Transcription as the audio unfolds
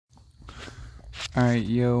Alright,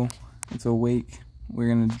 yo, it's awake. We're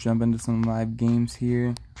gonna jump into some live games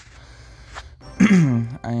here.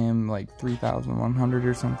 I am like 3,100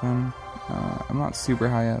 or something. I'm not super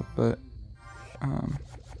high up, but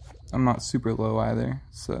I'm not super low either.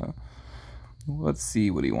 So let's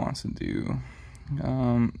see what he wants to do.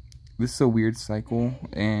 This is a weird cycle,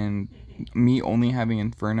 and me only having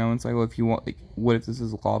Inferno in cycle. If you want, like, what if this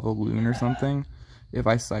is Lava Loon or something? If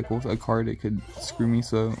I cycle a card, it could screw me.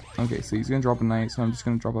 So okay, so he's gonna drop a knight, so I'm just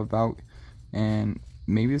gonna drop a Valk, and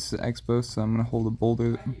maybe this is Expo, so I'm gonna hold a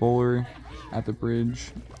bowler at the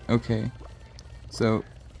bridge. Okay, so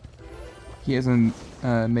he has a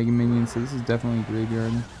Mega Minion, so this is definitely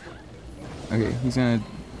graveyard. Okay, he's gonna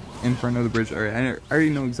Inferno the bridge. Alright, I already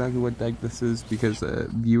know exactly what deck this is because a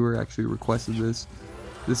viewer actually requested this.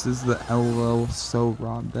 This is the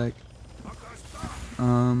lolsorob deck.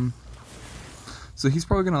 So he's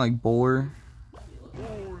probably gonna like bowler.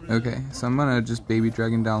 Okay, so I'm gonna just Baby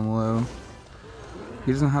Dragon down low.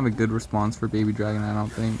 He doesn't have a good response for Baby Dragon, I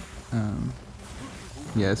don't think.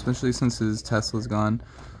 Yeah, especially since his Tesla's gone.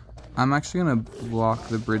 I'm actually gonna block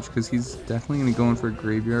the bridge because he's definitely gonna go in for a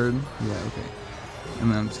graveyard. Yeah, okay.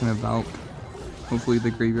 And then I'm just gonna Valk. Hopefully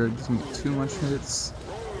the graveyard doesn't get too much hits.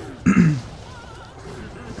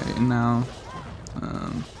 Okay, and now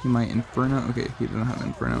he might Inferno. Okay, he doesn't have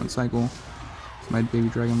Inferno in cycle. So my Baby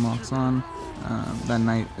Dragon locks on. That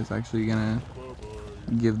knight is actually gonna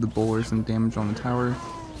give the bowler some damage on the tower.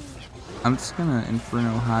 I'm just gonna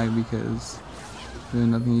Inferno high because there's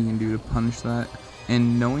nothing you can do to punish that.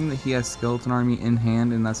 And knowing that he has Skeleton Army in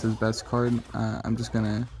hand and that's his best card, I'm just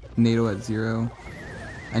gonna NATO at 0.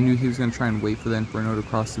 I knew he was gonna try and wait for the Inferno to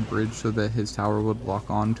cross the bridge so that his tower would lock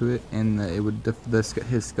onto it, and that it would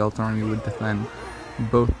his Skeleton Army would defend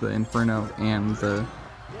both the Inferno and the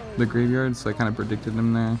graveyard. So I kind of predicted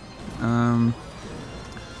him there.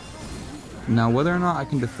 Now whether or not I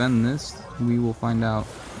can defend this, we will find out.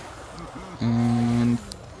 And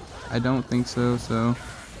I don't think so, so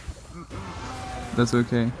that's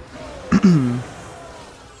okay. Because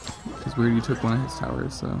we already took one of his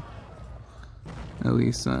towers, so at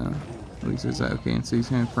least there's that. Okay, and so he's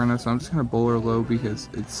gonna Inferno, so I'm just gonna bowler low because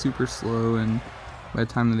it's super slow, and by the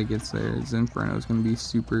time that it gets there, his Inferno is gonna be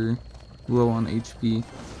super low on HP,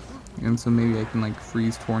 and so maybe I can like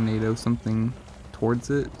freeze tornado something towards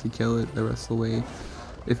it to kill it the rest of the way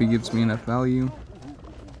if it gives me enough value.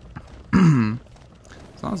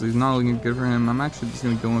 So honestly, it's not looking good for him. I'm actually just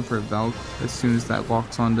gonna go in for a Valk as soon as that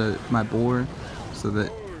locks onto my bowler, so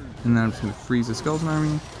that, and then I'm just gonna freeze the Skeleton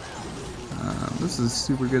Army. This is a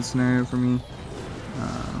super good scenario for me.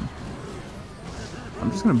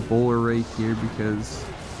 I'm just gonna bowler right here because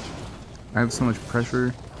I have so much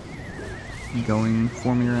pressure going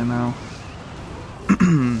for me right now.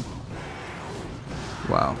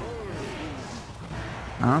 Wow.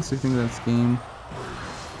 I honestly think that's game.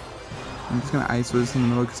 I'm just gonna ISO this in the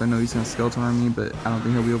middle because I know he's gonna Skeleton Army, but I don't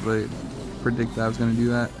think he'll be able to predict that I was gonna do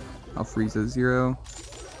that. I'll freeze at 0.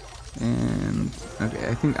 And okay,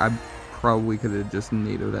 I think I probably could have just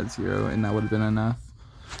NATO'd at 0 and that would have been enough.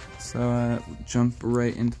 So jump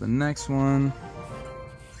right into the next one.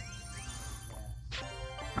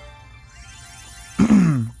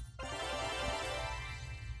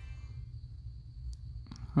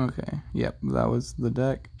 Okay, yep, that was the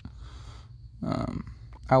deck.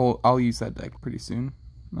 I'll use that deck pretty soon.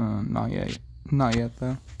 Not yet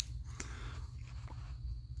though.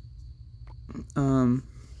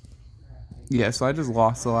 Yeah, so I just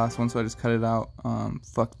lost the last one, so I just cut it out.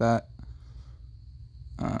 Fuck that.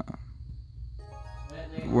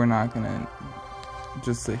 We're not gonna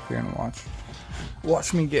just sit here and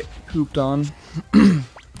watch me get pooped on.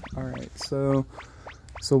 Alright, so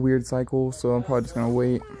weird cycle, so I'm probably just gonna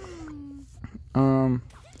wait.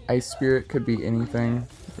 Ice Spirit could be anything.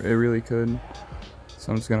 It really could.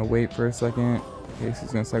 So I'm just gonna wait for a second. Okay, so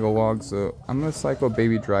he's gonna cycle Log, so I'm gonna cycle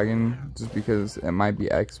Baby Dragon just because it might be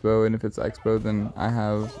Expo, and if it's Expo, then I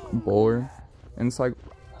have Bowler in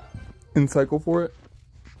cycle for it.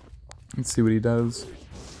 Let's see what he does.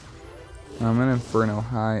 I'm gonna Inferno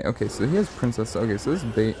high. Okay, so he has Princess. Okay, so this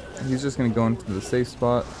is bait. He's just gonna go into the safe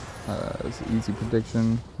spot. It's an easy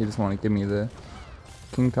prediction. He just want to give me the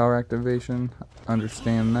King Tower activation.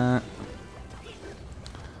 Understand that.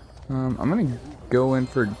 I'm gonna go in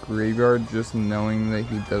for Graveyard just knowing that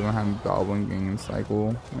he doesn't have Goblin Gang in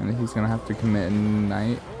cycle, and he's gonna have to commit a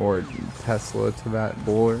Knight or Tesla to that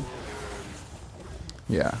bowler.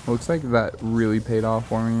 Yeah, looks like that really paid off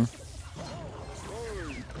for me.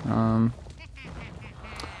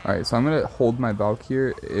 Alright, so I'm gonna hold my Valk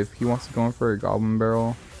here. If he wants to go in for a Goblin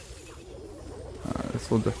Barrel, this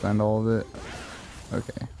will defend all of it.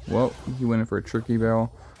 Okay. Well, he went in for a tricky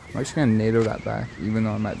barrel. I'm actually gonna NATO that back, even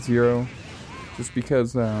though I'm at 0. Just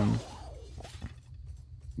because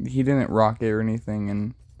he didn't rocket or anything,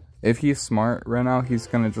 and if he's smart right now, he's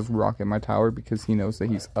gonna just rocket my tower because he knows that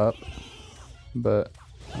he's up. But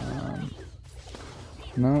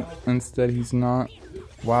no, instead he's not.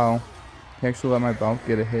 Wow, he actually let my Valk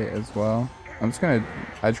get a hit as well.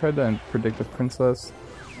 I tried to predict a princess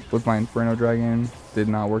with my Inferno Dragon, did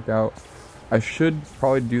not work out. I should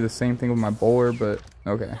probably do the same thing with my bowler, but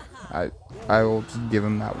okay, I will just give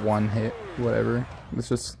him that one hit, whatever. It's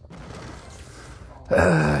just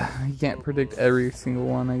you can't predict every single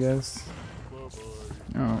one, I guess.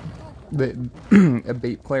 A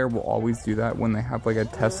bait player will always do that when they have like a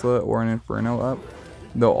Tesla or an Inferno up.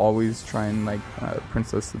 They'll always try and like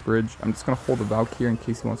princess the bridge. I'm just gonna hold the Valk here in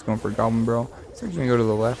case he wants to go in for a Goblin Barrel. He's actually gonna go to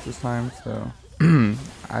the left this time, so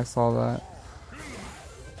I saw that.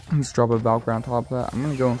 Just drop a Valkyrie on top of that. I'm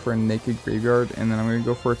gonna go in for a Naked Graveyard, and then I'm gonna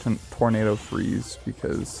go for a Tornado Freeze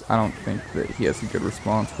because I don't think that he has a good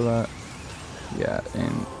response for that. Yeah,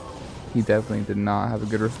 and he definitely did not have a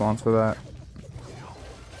good response for that.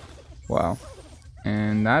 Wow,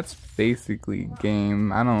 and that's basically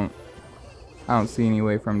game. I don't see any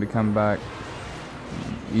way for him to come back,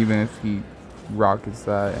 even if he rockets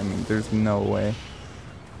that. I mean, there's no way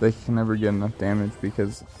they can ever get enough damage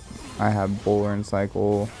because I have Bowler and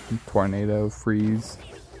Cycle, Tornado, Freeze.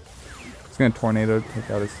 He's gonna Tornado to take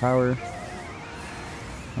out his tower.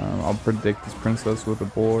 I'll predict his Princess with a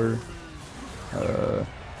Bowler.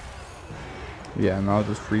 Yeah, and I'll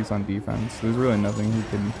just freeze on defense. There's really nothing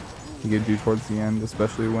he could do towards the end,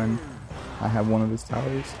 especially when I have one of his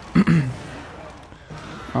towers.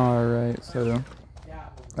 Alright, so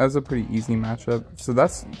that's a pretty easy matchup. So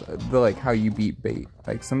that's the like how you beat bait.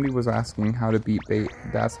 Like somebody was asking how to beat bait.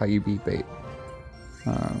 That's how you beat bait.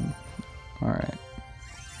 Alright.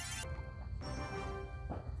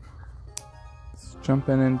 Let's jump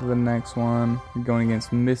into the next one. We're going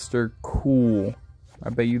against Mr. Cool. I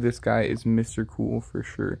bet you this guy is Mr. Cool for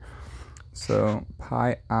sure. So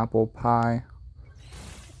Pie Apple Pie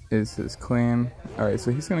is his clan. Alright,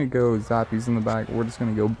 so he's gonna go Zappies in the back. We're just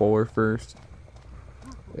gonna go Bowler first.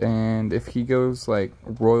 And if he goes like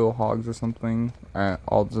Royal Hogs or something,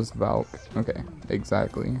 I'll just Valk. Okay,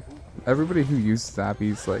 exactly. Everybody who uses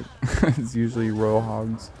Zappies like is usually Royal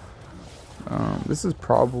Hogs. This is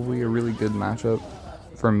probably a really good matchup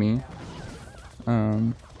for me.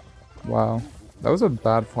 Wow, that was a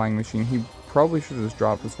bad flying machine. He probably should have just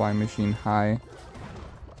dropped his flying machine high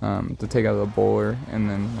to take out the Bowler, and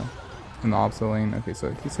then in the opposite lane. Okay, so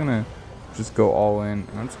he's gonna just go all in,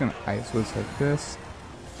 and I'm just gonna ice whiz like this.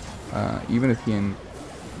 Even if he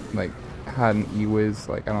had an E-Wiz,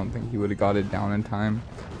 like I don't think he would have got it down in time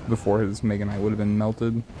before his Mega Knight would have been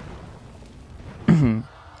melted.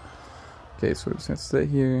 Okay, so we're just gonna sit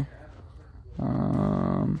here.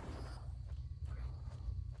 Wow.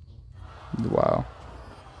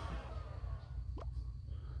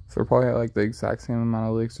 So we're probably at like the exact same amount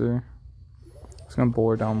of elixir. Just gonna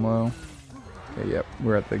Bowler down low. Okay, yep,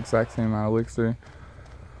 we're at the exact same amount of elixir.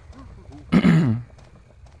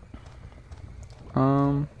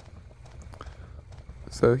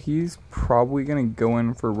 So he's probably gonna go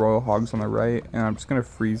in for Royal Hogs on the right, and I'm just gonna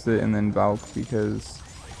freeze it and then Valk because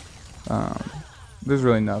there's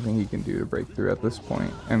really nothing he can do to break through at this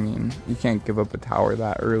point. I mean, you can't give up a tower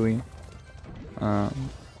that early.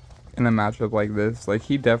 In a matchup like this, like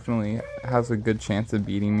he definitely has a good chance of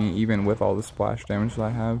beating me even with all the splash damage that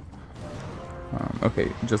I have.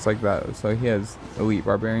 Okay, just like that. So he has Elite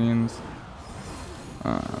Barbarians.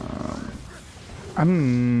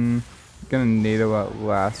 I'm gonna NATO at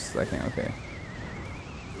last second. Okay,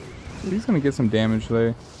 he's gonna get some damage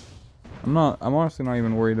there. I'm honestly not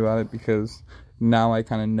even worried about it because now I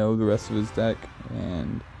kind of know the rest of his deck,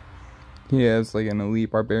 and he has like an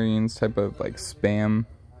Elite Barbarians type of like spam.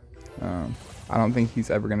 I don't think he's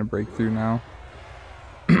ever gonna break through now,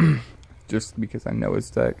 just because I know his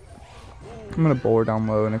deck. I'm gonna Bowler down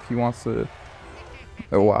low, and if he wants to,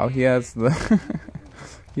 oh wow, he has the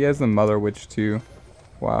he has the Mother Witch too.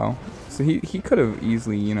 Wow, so he could have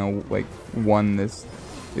easily, you know, like won this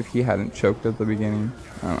if he hadn't choked at the beginning.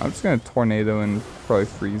 I'm just gonna Tornado and probably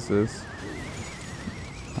freeze this.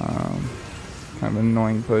 Kind of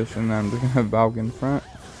annoying push, and then I'm just gonna Valk in front.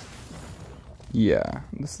 Yeah,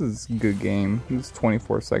 this is a good game. There's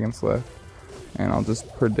 24 seconds left, and I'll just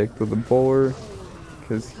predict with the Bowler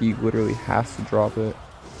because he literally has to drop it.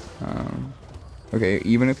 Okay,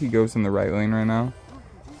 even if he goes in the right lane right now,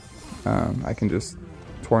 I can just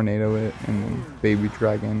Tornado it and then Baby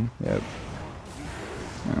Dragon. Yep.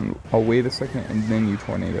 And I'll wait a second and then you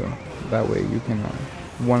Tornado. That way you can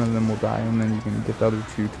one of them will die, and then you can get the other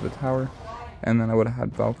 2 to the tower. And then I would have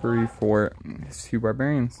had Valkyrie for his 2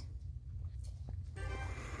 barbarians.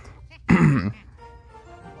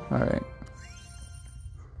 Alright.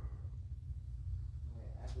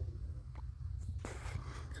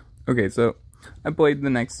 Okay, so I played the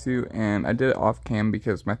next 2, and I did it off cam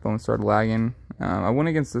because my phone started lagging. I went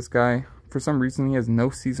against this guy. For some reason, he has no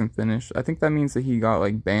season finish. I think that means that he got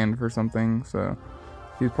like banned for something, so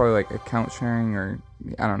he's probably like account sharing, or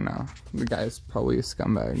I don't know. The guy's probably a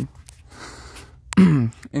scumbag.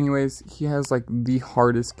 Anyways, he has like the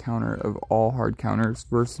hardest counter of all hard counters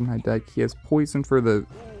versus my deck. He has poison for the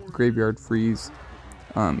graveyard freeze.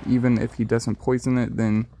 Even if he doesn't poison it,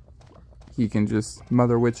 then he can just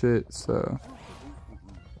Mother Witch it. So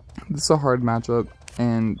this is a hard matchup,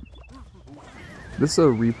 and this is a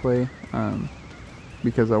replay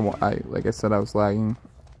because like I said, I was lagging,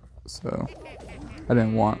 so I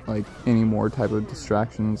didn't want like any more type of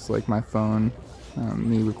distractions like my phone,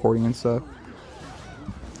 me recording and stuff,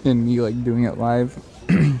 and me like doing it live.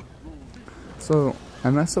 So I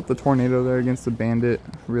messed up the tornado there against the bandit.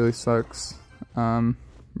 Really sucks.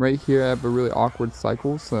 Right here I have a really awkward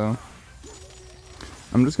cycle, so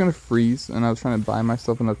I'm just gonna freeze, and I was trying to buy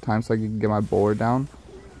myself enough time so I could get my bowler down.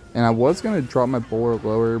 And I was gonna drop my bowler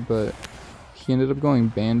lower, but he ended up going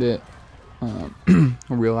bandit,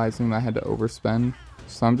 realizing that I had to overspend.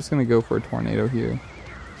 So I'm just gonna go for a tornado here.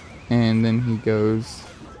 And then he goes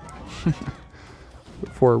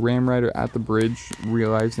for a ram rider at the bridge,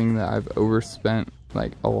 realizing that I've overspent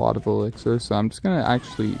like a lot of elixir. So I'm just gonna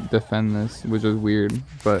actually defend this, which is weird,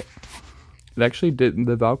 but it actually did.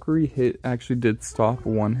 The Valkyrie hit actually did stop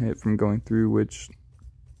one hit from going through, which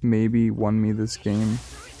maybe won me this game.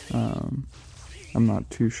 I'm not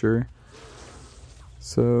too sure.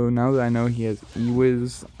 So now that I know he has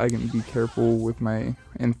E-Wiz, I can be careful with my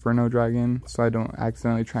Inferno Dragon so I don't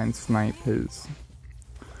accidentally try and snipe his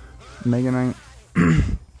Mega Knight.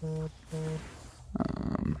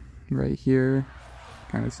 Right here,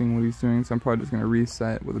 kind of seeing what he's doing, so I'm probably just going to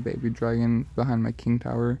reset with a baby dragon behind my King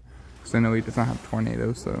Tower, because I know he does not have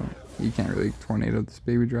Tornado, so he can't really Tornado this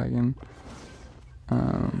baby dragon.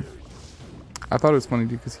 I thought it was funny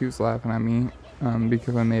because he was laughing at me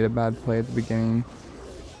because I made a bad play at the beginning.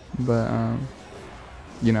 But,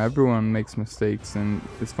 you know, everyone makes mistakes, and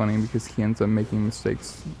it's funny because he ends up making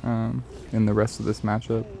mistakes in the rest of this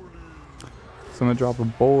matchup. So I'm going to drop a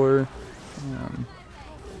bowler.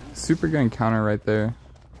 Super good encounter right there.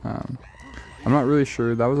 I'm not really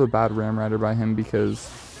sure. That was a bad Ram Rider by him because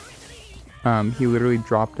he literally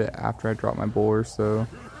dropped it after I dropped my bowler, so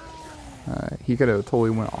he could have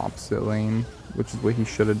totally went opposite lane, which is what he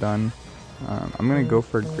should have done. I'm going to go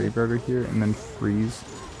for a Graveyarder here and then freeze.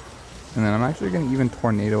 And then I'm actually going to even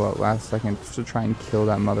Tornado at last second just to try and kill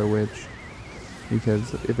that Mother Witch,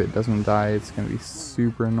 because if it doesn't die, it's going to be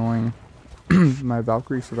super annoying. My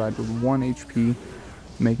Valkyrie survived with 1 HP,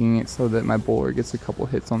 making it so that my bowler gets a couple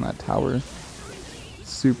hits on that tower.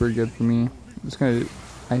 Super good for me. I'm just going to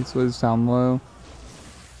Ice Wiz down low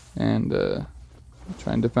and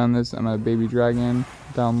try and defend this. I'm going to Baby Dragon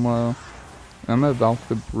down low. And I'm going to Valk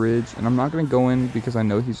the bridge, and I'm not going to go in because I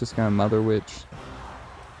know he's just going to Mother Witch.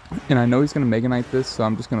 And I know he's going to Mega Knight this, so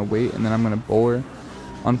I'm just going to wait, and then I'm going to bowler.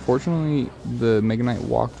 Unfortunately, the Mega Knight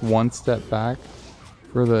walked 1 step back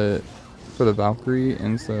for the Valkyrie,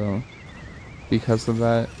 and so because of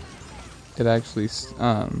that, it actually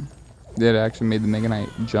made the Mega Knight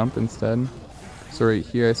jump instead. So right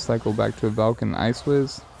here, I cycle back to a Valk and Ice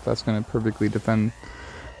Wiz. That's going to perfectly defend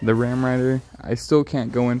the Ram Rider. I still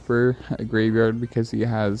can't go in for a Graveyard because he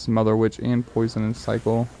has Mother Witch and Poison and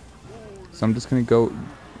Cycle. So I'm just going to go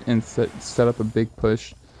and set up a big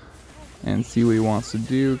push and see what he wants to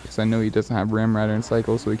do, because I know he doesn't have Ram Rider and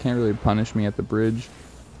Cycle, so he can't really punish me at the bridge.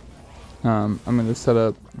 I'm going to set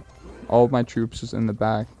up all of my troops just in the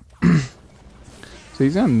back. So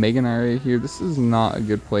he's going to Mega Knight right here. This is not a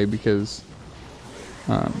good play because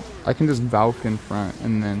I can just Valk in front,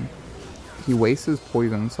 and then he wastes his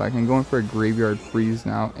poison, so I can go in for a Graveyard freeze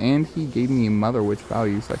now, and he gave me a Mother Witch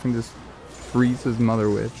value, so I can just freeze his Mother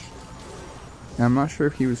Witch. And I'm not sure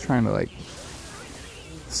if he was trying to like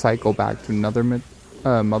cycle back to another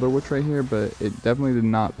Mother Witch right here, but it definitely did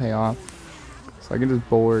not pay off. So I can just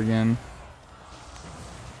bowler again,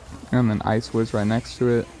 and then Ice Wiz right next to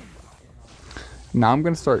it. Now I'm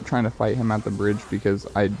gonna start trying to fight him at the bridge because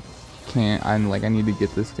I need to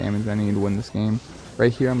get this damage. I need to win this game.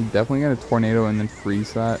 Right here, I'm definitely gonna Tornado and then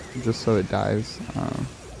freeze that just so it dies.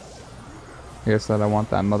 Like I said, I want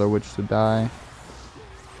that Mother Witch to die.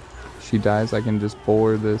 She dies, I can just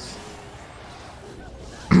bowler this,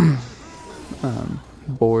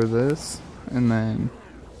 and then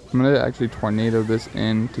I'm gonna actually tornado this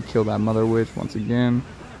in to kill that mother witch once again.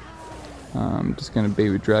 Just gonna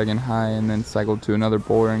baby dragon high and then cycle to another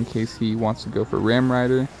bowler in case he wants to go for ram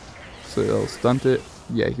rider, so it'll stunt it.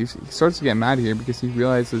 Yeah, he starts to get mad here because he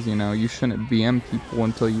realizes, you know, you shouldn't BM people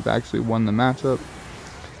until you've actually won the matchup.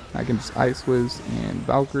 I can just Ice Whiz and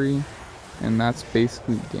Valkyrie, and that's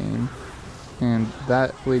basically game. And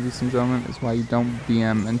that, ladies and gentlemen, is why you don't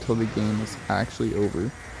BM until the game is actually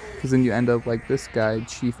over. Because then you end up like this guy,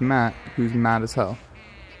 Chief Matt, who's mad as hell.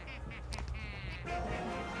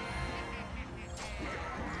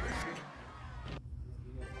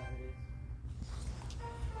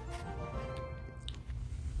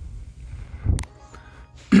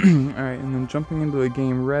 Alright, and then jumping into the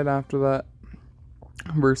game right after that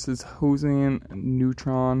versus Hosian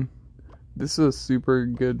Neutron. This is a super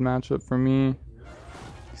good matchup for me.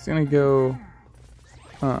 He's gonna go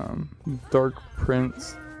Dark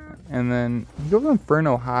Prince, and then he goes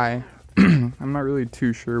Inferno High. I'm not really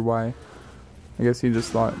too sure why. I guess he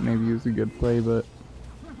just thought maybe it was a good play, but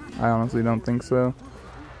I honestly don't think so.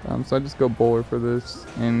 So I just go bowler for this,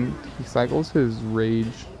 and he cycles his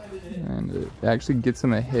rage, and it actually gets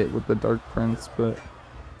him a hit with the Dark Prince, but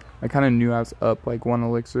I kind of knew I was up like 1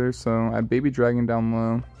 elixir, so I baby dragon down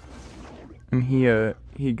low, and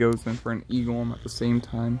he goes in for an egolem at the same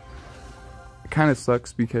time. It kind of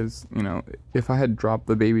sucks because, you know, if I had dropped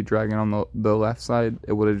the baby dragon on the left side,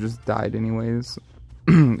 it would have just died anyways,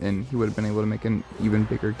 and he would have been able to make an even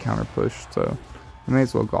bigger counter push. So I may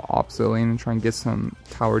as well go opposite lane and try and get some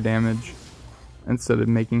tower damage instead of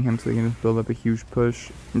making him so he can just build up a huge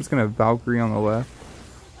push. I'm just gonna Valkyrie on the left,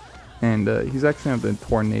 and he's actually gonna have the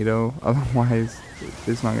tornado, otherwise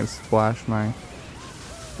it's not gonna splash my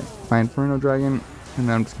Inferno Dragon. And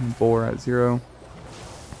then I'm just gonna bowler at 0.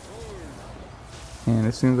 And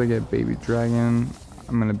as soon as I get baby dragon,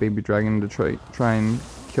 I'm gonna baby dragon to try and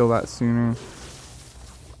kill that sooner.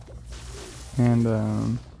 And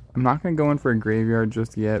I'm not gonna go in for a graveyard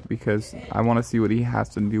just yet because I want to see what he has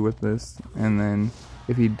to do with this. And then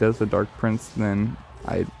if he does the Dark Prince, then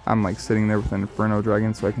I'm like sitting there with an Inferno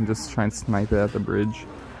Dragon, so I can just try and snipe it at the bridge.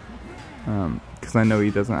 Because I know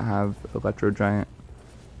he doesn't have Electro Giant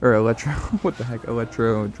or Electro. What the heck,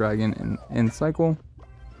 Electro Dragon in cycle.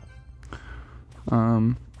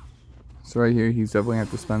 So right here, he's definitely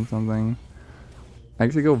have to spend something. I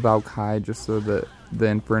actually go Valk high just so that the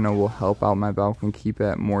Inferno will help out my Valk and keep it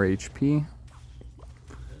at more HP.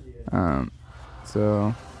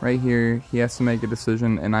 So right here, he has to make a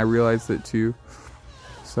decision, and I realized it too.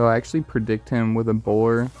 So I actually predict him with a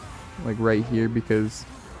bowler, like right here, because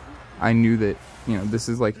I knew that, you know, this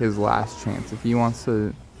is like his last chance. If he wants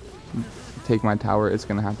to take my tower, it's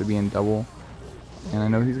gonna have to be in double. And I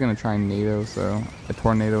know he's gonna try NATO, so a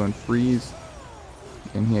tornado and freeze,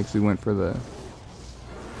 and he actually went for the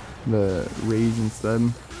rage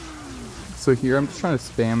instead. So here I'm just trying to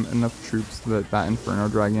spam enough troops so that Inferno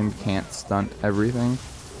Dragon can't stunt everything,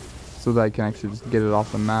 so that I can actually just get it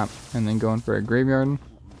off the map and then go in for a graveyard.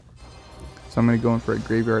 So I'm gonna go in for a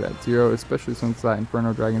graveyard at 0, especially since that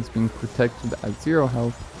Inferno Dragon's being protected at 0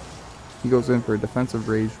 health. He goes in for a defensive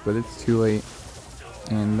rage, but it's too late.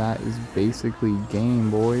 And that is basically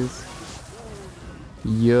game, boys.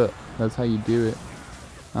 Yup, that's how you do it.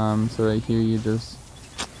 So right here you just,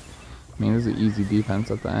 I mean, this is an easy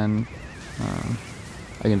defense at the end.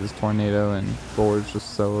 I can just tornado, and forward's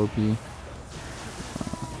just so OP.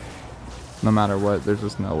 No matter what, there's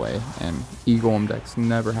just no way. And egolem decks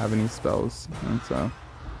never have any spells, and so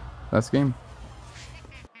that's game.